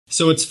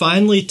So it's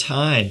finally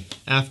time.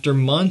 After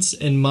months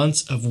and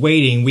months of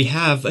waiting, we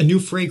have a new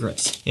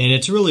fragrance. And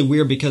it's really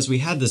weird because we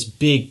had this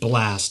big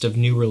blast of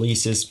new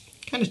releases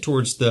kind of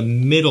towards the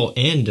middle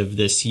end of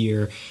this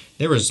year.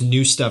 There was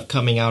new stuff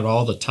coming out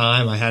all the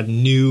time. I had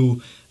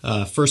new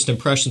first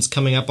impressions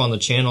coming up on the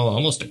channel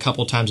almost a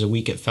couple times a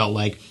week, it felt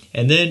like.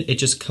 And then it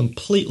just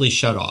completely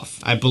shut off.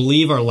 I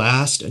believe our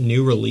last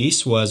new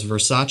release was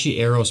Versace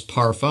Eros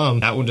Parfum.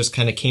 That one just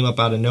kind of came up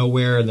out of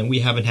nowhere, and then we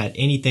haven't had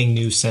anything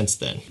new since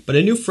then. But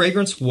a new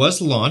fragrance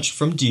was launched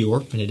from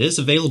Dior, and it is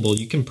available.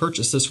 You can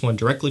purchase this one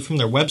directly from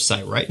their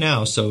website right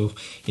now, so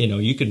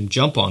you can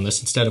jump on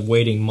this instead of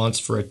waiting months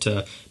for it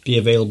to be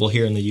available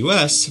here in the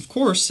US. Of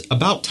course,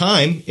 about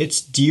time, it's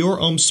Dior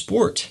Homme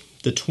Sport,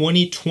 the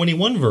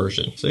 2021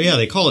 version. So yeah,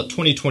 they call it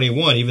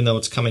 2021 even though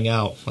it's coming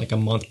out like a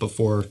month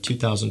before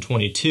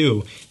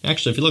 2022.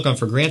 Actually, if you look on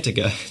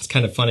Fragrantica, it's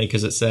kind of funny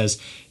because it says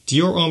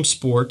Dior Homme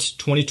Sport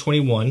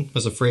 2021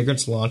 was a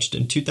fragrance launched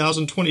in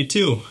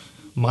 2022.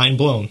 Mind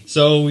blown.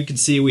 So we can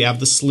see we have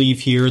the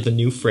sleeve here, the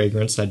new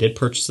fragrance. I did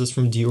purchase this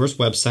from Dior's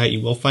website.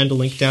 You will find a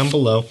link down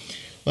below.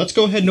 Let's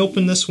go ahead and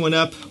open this one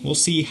up. We'll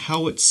see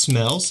how it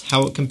smells,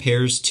 how it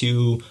compares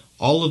to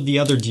all of the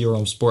other Dior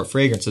Homme Sport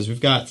fragrances.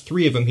 We've got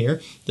 3 of them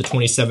here, the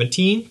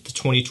 2017, the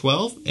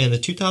 2012, and the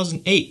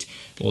 2008.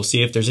 We'll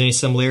see if there's any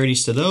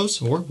similarities to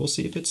those, or we'll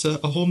see if it's a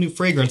whole new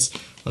fragrance.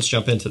 Let's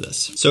jump into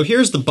this. So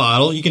here's the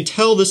bottle. You can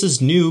tell this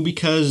is new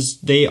because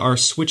they are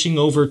switching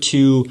over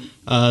to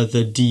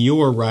the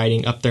Dior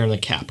writing up there in the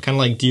cap, kind of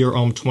like Dior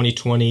Homme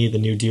 2020, the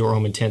new Dior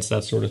Homme Intense,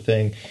 that sort of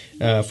thing.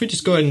 If we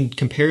just go ahead and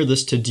compare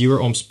this to Dior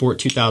Homme Sport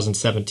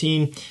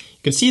 2017, you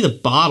can see the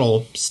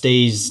bottle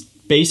stays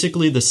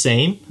basically the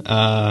same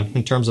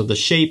in terms of the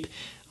shape.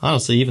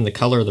 Honestly, even the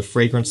color of the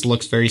fragrance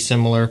looks very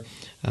similar.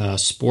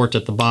 Sport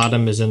at the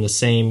bottom is in the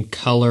same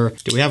color.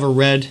 Do we have a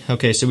red?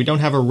 Okay, so we don't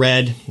have a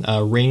red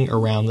ring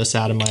around this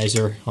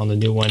atomizer on the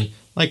new one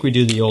like we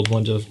do the old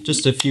one.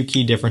 Just a few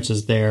key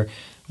differences there.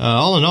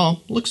 All in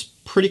all, looks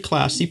pretty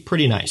classy,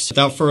 pretty nice.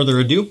 Without further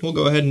ado, we'll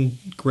go ahead and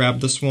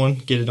grab this one,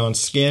 get it on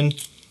skin,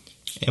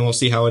 and we'll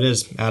see how it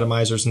is.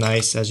 Atomizer's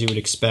nice, as you would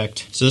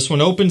expect. So this one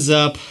opens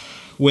up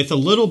with a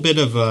little bit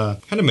of a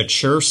kind of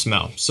mature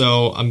smell.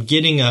 So I'm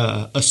getting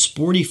a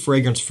sporty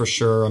fragrance for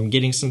sure. I'm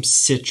getting some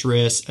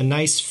citrus, a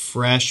nice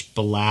fresh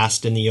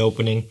blast in the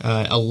opening,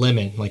 a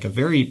lemon, like a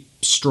very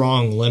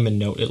strong lemon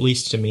note, at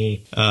least to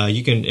me.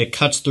 It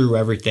cuts through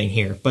everything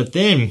here. But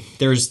then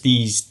there's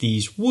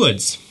these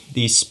woods,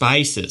 these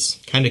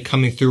spices kind of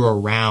coming through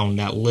around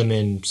that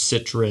lemon,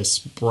 citrus,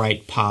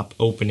 bright pop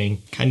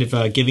opening, kind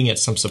of giving it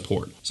some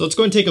support. So let's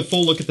go and take a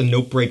full look at the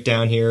note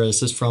breakdown here.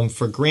 This is from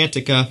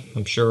Fragrantica.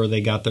 I'm sure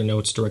they got their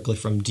notes directly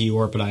from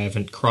Dior, but I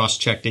haven't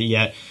cross-checked it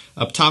yet.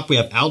 Up top, we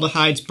have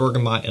aldehydes,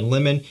 bergamot, and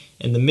lemon.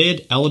 In the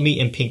mid, elemi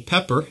and pink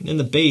pepper. And in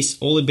the base,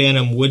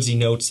 olibanum, woodsy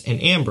notes,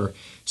 and amber.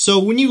 So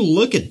when you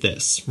look at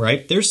this,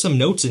 right, there's some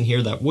notes in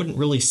here that wouldn't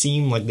really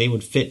seem like they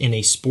would fit in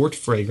a sport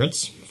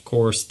fragrance. Of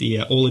course, the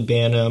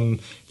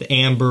olibanum, the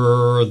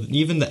amber,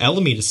 even the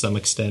elemi to some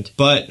extent.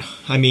 But,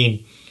 I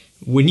mean,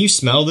 when you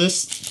smell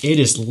this, it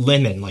is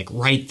lemon, like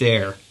right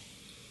there.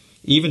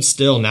 Even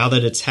still, now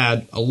that it's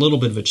had a little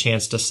bit of a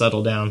chance to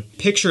settle down,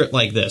 picture it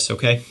like this,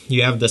 okay?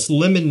 You have this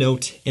lemon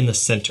note in the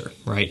center,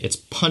 right? It's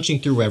punching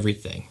through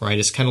everything, right?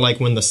 It's kind of like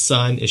when the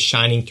sun is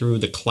shining through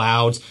the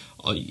clouds.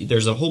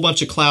 There's a whole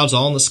bunch of clouds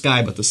all in the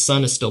sky, but the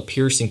sun is still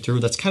piercing through.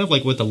 That's kind of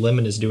like what the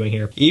lemon is doing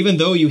here. Even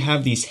though you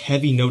have these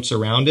heavy notes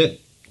around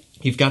it,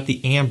 you've got the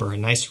amber, a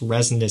nice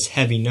resinous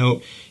heavy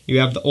note. You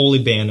have the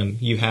olibanum,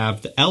 you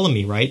have the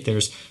elemi, right?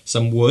 There's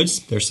some woods,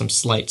 there's some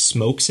slight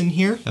smokes in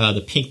here.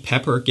 The pink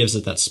pepper gives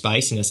it that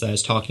spiciness that I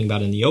was talking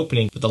about in the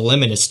opening, but the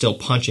lemon is still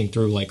punching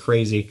through like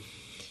crazy.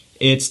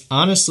 It's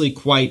honestly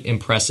quite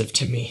impressive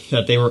to me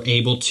that they were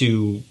able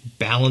to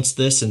balance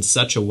this in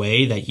such a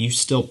way that you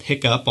still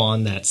pick up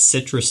on that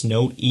citrus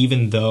note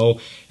even though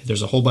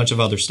there's a whole bunch of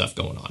other stuff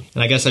going on.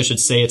 And I guess I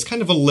should say it's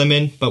kind of a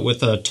lemon, but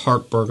with a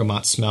tart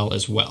bergamot smell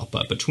as well.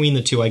 But between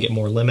the two, I get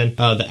more lemon.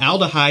 The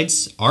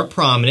aldehydes are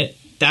prominent.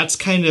 That's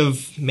kind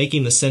of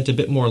making the scent a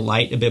bit more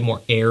light, a bit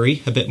more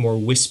airy, a bit more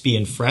wispy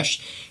and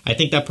fresh. I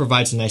think that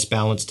provides a nice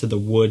balance to the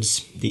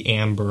woods, the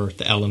amber,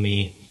 the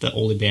elemi, the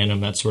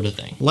olibanum, that sort of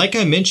thing. Like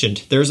I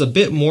mentioned, there's a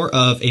bit more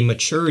of a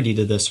maturity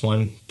to this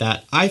one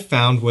that I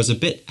found was a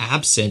bit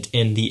absent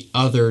in the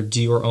other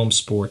Dior Homme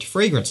Sport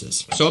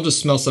fragrances. So I'll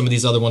just smell some of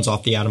these other ones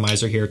off the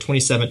atomizer here.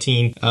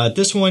 2017,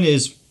 this one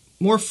is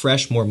more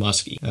fresh, more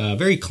musky.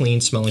 Very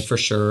clean smelling for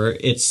sure.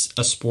 It's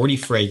a sporty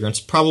fragrance.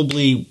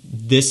 Probably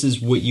this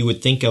is what you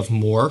would think of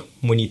more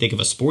when you think of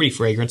a sporty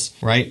fragrance,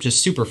 right?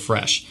 Just super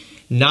fresh.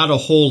 Not a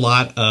whole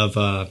lot of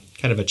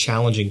kind of a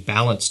challenging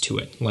balance to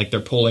it, like they're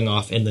pulling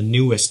off in the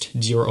newest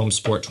Dior Homme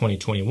Sport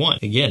 2021.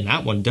 Again,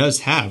 that one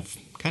does have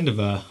kind of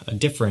a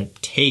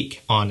different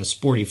take on a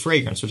sporty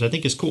fragrance, which I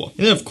think is cool.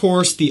 And then of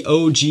course the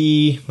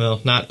OG, well,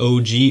 not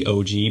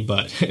OG,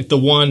 but the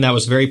one that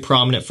was very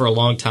prominent for a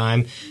long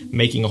time,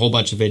 making a whole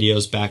bunch of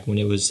videos back when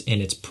it was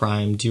in its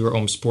prime, Dior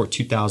Homme Sport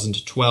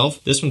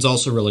 2012. This one's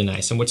also really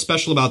nice. And what's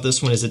special about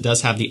this one is it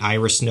does have the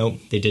iris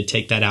note. They did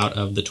take that out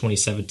of the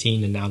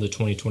 2017 and now the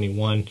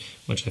 2021,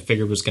 which I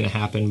figured was going to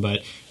happen,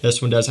 but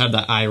this one does have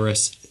the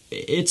iris.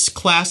 It's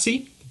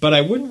classy, but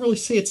I wouldn't really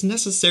say it's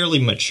necessarily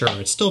mature.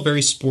 It's still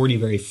very sporty,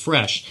 very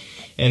fresh.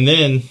 And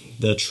then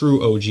the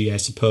true OG, I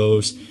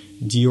suppose,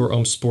 Dior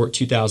Homme Sport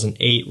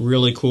 2008,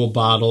 really cool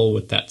bottle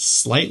with that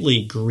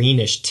slightly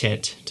greenish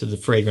tint to the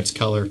fragrance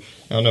color.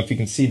 I don't know if you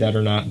can see that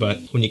or not, but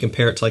when you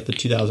compare it to like the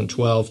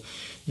 2012,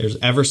 there's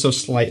ever so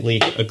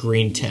slightly a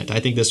green tint. I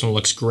think this one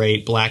looks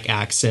great. Black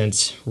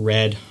accents,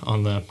 red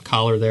on the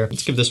collar there.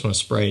 Let's give this one a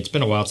spray. It's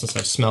been a while since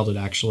I've smelled it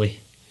actually.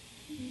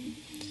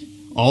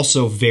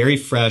 Also very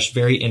fresh,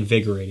 very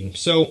invigorating.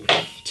 So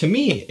to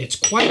me, it's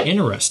quite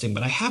interesting,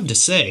 but I have to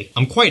say,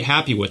 I'm quite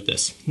happy with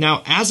this.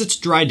 Now, as it's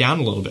dried down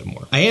a little bit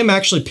more, I am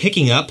actually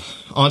picking up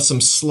on some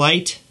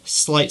slight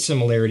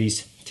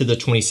similarities to the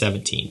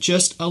 2017,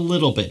 just a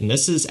little bit. And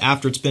this is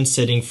after it's been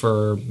sitting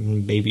for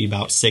maybe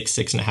about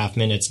 6.5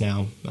 minutes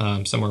now,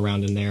 somewhere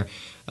around in there.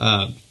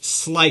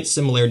 Slight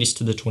similarities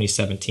to the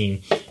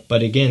 2017,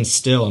 but again,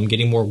 still, I'm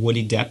getting more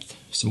woody depth,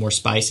 some more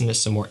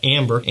spiciness, some more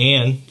amber,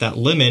 and that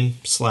lemon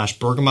 /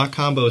 bergamot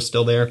combo is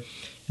still there.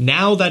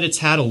 Now that it's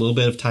had a little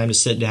bit of time to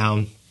sit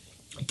down,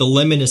 the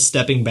lemon is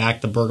stepping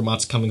back, the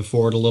bergamot's coming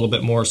forward a little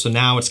bit more, so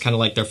now it's kind of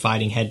like they're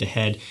fighting head to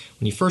head.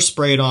 When you first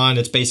spray it on,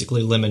 it's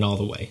basically lemon all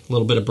the way. A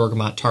little bit of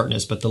bergamot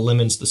tartness, but the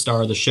lemon's the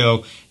star of the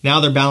show. Now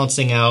they're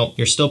balancing out.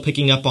 You're still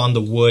picking up on the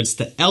woods,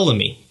 the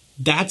elemi.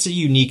 That's a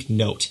unique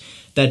note.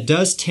 That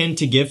does tend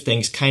to give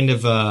things kind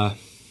of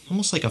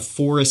almost like a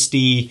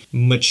foresty,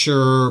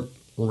 mature,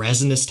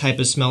 resinous type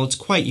of smell. It's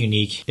quite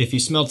unique. If you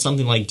smelled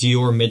something like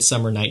Dior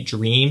Midsummer Night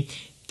Dream,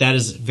 that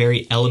is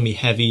very elemi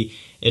heavy.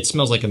 It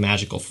smells like a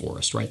magical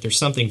forest, right? There's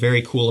something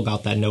very cool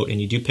about that note,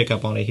 and you do pick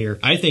up on it here.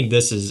 I think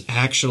this is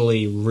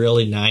actually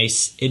really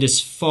nice. It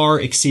is far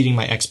exceeding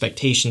my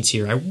expectations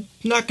here. I'm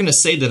not going to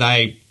say that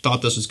I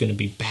thought this was going to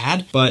be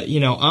bad, but you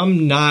know,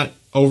 I'm not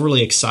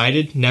overly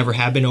excited, never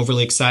have been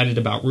overly excited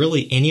about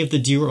really any of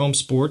the Dior Homme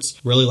Sports.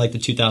 Really like the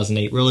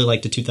 2008, really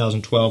like the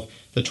 2012.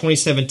 The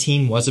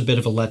 2017 was a bit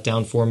of a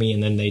letdown for me,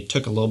 and then they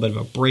took a little bit of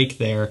a break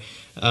there.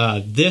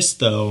 This,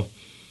 though,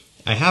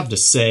 I have to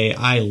say,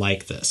 I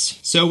like this.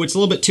 So it's a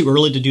little bit too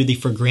early to do the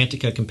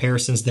Fragrantica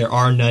comparisons. There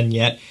are none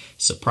yet.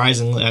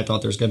 Surprisingly, I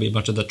thought there was going to be a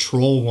bunch of the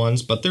troll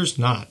ones, but there's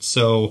not.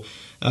 So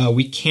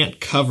we can't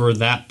cover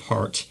that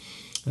part.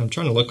 I'm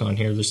trying to look on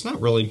here. There's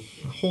not really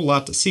a whole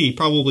lot to see.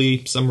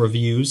 Probably some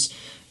reviews,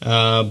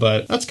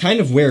 but that's kind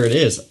of where it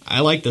is.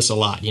 I like this a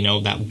lot. You know,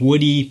 that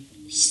woody,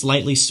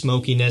 slightly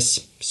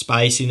smokiness,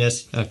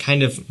 spiciness, a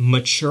kind of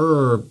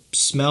mature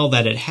smell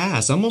that it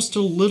has. Almost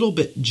a little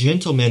bit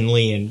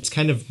gentlemanly, and it's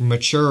kind of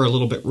mature, a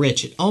little bit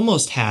rich. It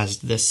almost has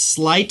this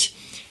slight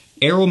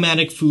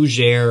aromatic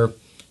fougere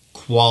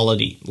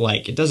quality.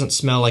 Like, it doesn't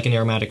smell like an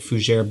aromatic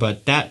fougere,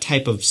 but that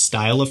type of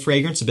style of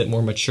fragrance, a bit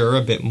more mature,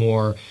 a bit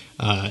more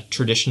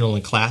traditional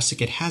and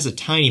classic, it has a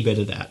tiny bit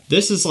of that.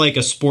 This is like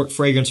a sport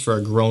fragrance for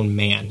a grown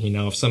man. You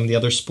know, if some of the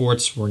other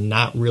sports were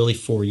not really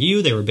for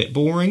you, they were a bit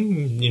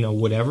boring, you know,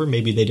 whatever,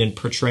 maybe they didn't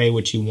portray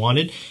what you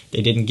wanted,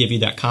 they didn't give you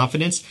that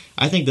confidence,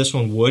 I think this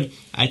one would.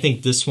 I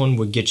think this one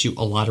would get you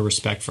a lot of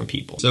respect from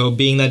people. So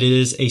being that it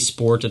is a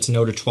sport, it's an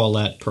eau de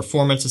toilette,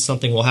 performance is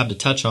something we'll have to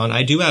touch on.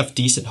 I do have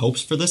decent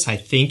hopes for this. I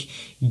think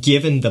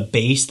given the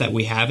base that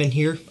we have in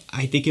here,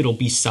 I think it'll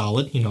be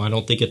solid. You know, I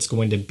don't think it's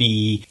going to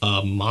be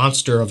a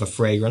monster of a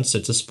fragrance.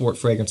 It's a sport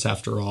fragrance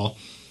after all.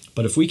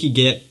 But if we could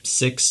get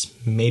 6,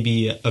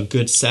 maybe a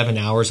good 7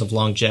 hours of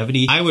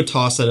longevity, I would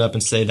toss it up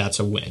and say that's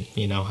a win.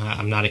 You know,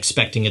 I'm not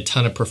expecting a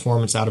ton of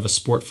performance out of a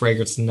sport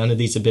fragrance. None of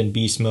these have been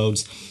beast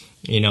modes.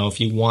 You know, if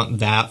you want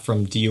that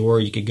from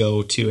Dior, you could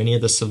go to any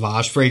of the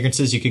Sauvage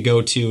fragrances. You could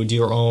go to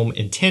Dior Homme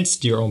Intense,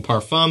 Dior Homme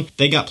Parfum.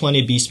 They got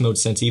plenty of beast mode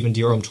scents, even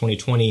Dior Homme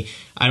 2020.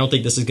 I don't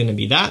think this is going to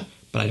be that,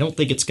 but I don't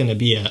think it's going to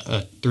be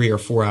a 3 or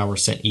 4 hour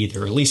scent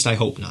either. At least I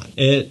hope not.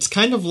 It's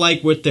kind of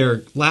like with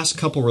their last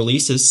couple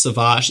releases,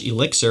 Sauvage,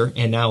 Elixir,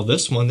 and now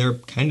this one, they're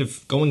kind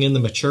of going in the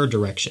mature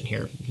direction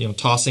here. You know,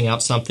 tossing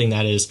out something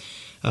that is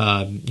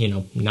you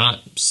know, not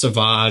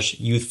Sauvage,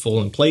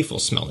 youthful, and playful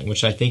smelling,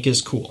 which I think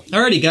is cool.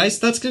 Alrighty, guys,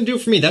 that's going to do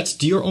it for me. That's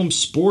Dior Homme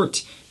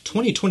Sport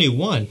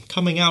 2021,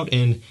 coming out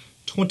in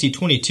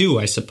 2022,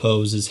 I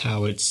suppose, is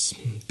how it's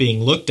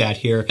being looked at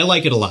here. I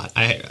like it a lot.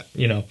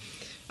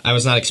 I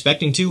was not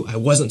expecting to. I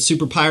wasn't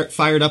super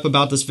fired up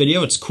about this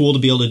video. It's cool to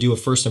be able to do a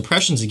first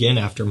impressions again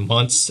after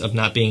months of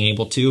not being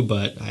able to,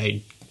 but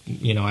I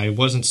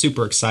wasn't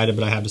super excited,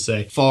 but I have to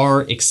say,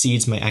 far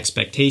exceeds my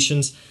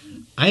expectations.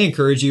 I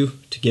encourage you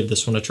to give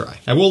this one a try.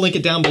 I will link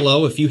it down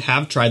below. If you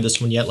have tried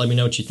this one yet, let me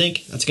know what you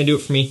think. That's going to do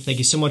it for me. Thank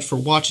you so much for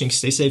watching.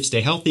 Stay safe,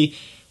 stay healthy.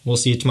 We'll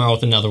see you tomorrow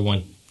with another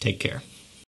one. Take care.